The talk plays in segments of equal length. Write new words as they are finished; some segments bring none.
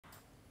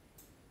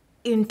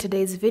In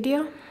today's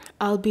video,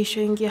 I'll be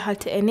showing you how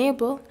to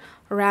enable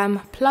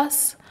RAM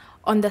Plus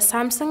on the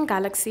Samsung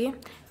Galaxy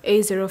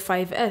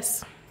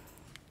A05s.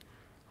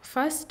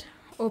 First,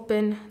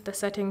 open the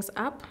Settings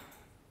app,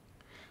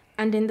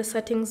 and in the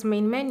Settings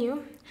main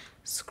menu,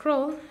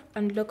 scroll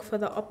and look for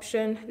the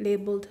option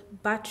labeled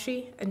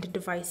Battery and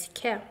Device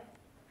Care.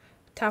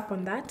 Tap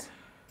on that.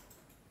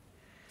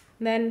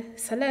 Then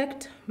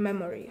select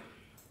Memory.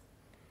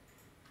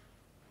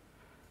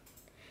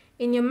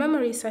 In your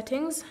memory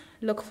settings,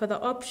 look for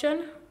the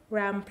option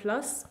RAM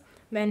Plus,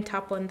 then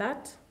tap on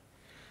that,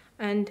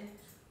 and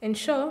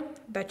ensure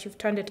that you've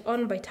turned it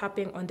on by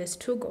tapping on this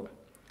toggle.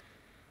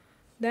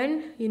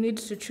 Then you need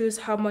to choose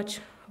how much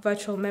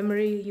virtual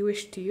memory you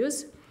wish to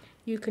use.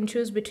 You can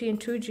choose between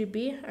 2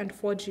 GB and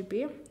 4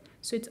 GB,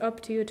 so it's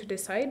up to you to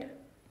decide.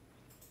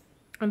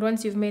 And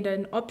once you've made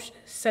an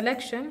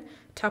selection,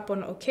 tap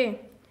on OK.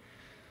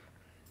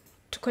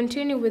 To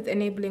continue with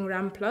enabling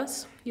RAM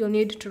Plus, you'll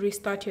need to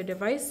restart your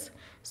device.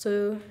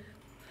 So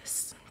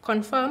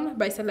confirm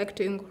by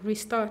selecting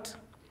Restart.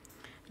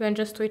 Then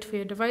just wait for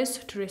your device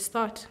to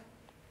restart.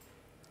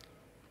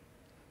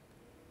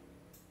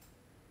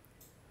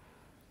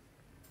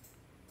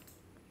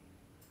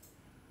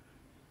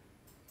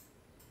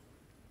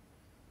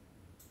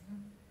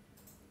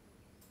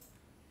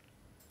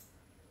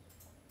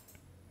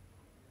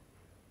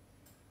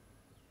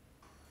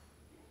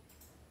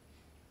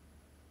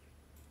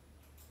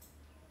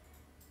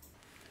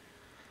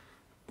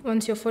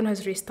 Once your phone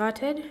has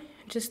restarted,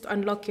 just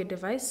unlock your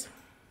device.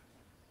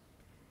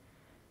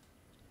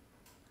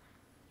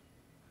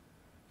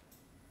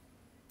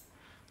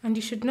 And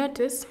you should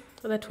notice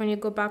that when you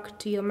go back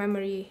to your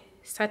memory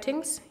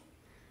settings,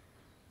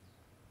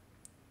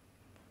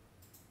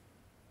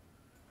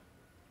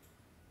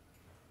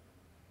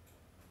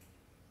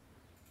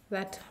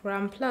 that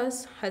RAM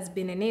Plus has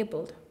been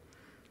enabled.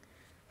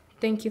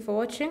 Thank you for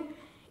watching.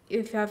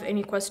 If you have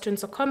any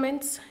questions or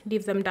comments,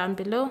 leave them down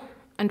below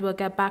and we'll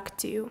get back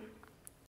to you.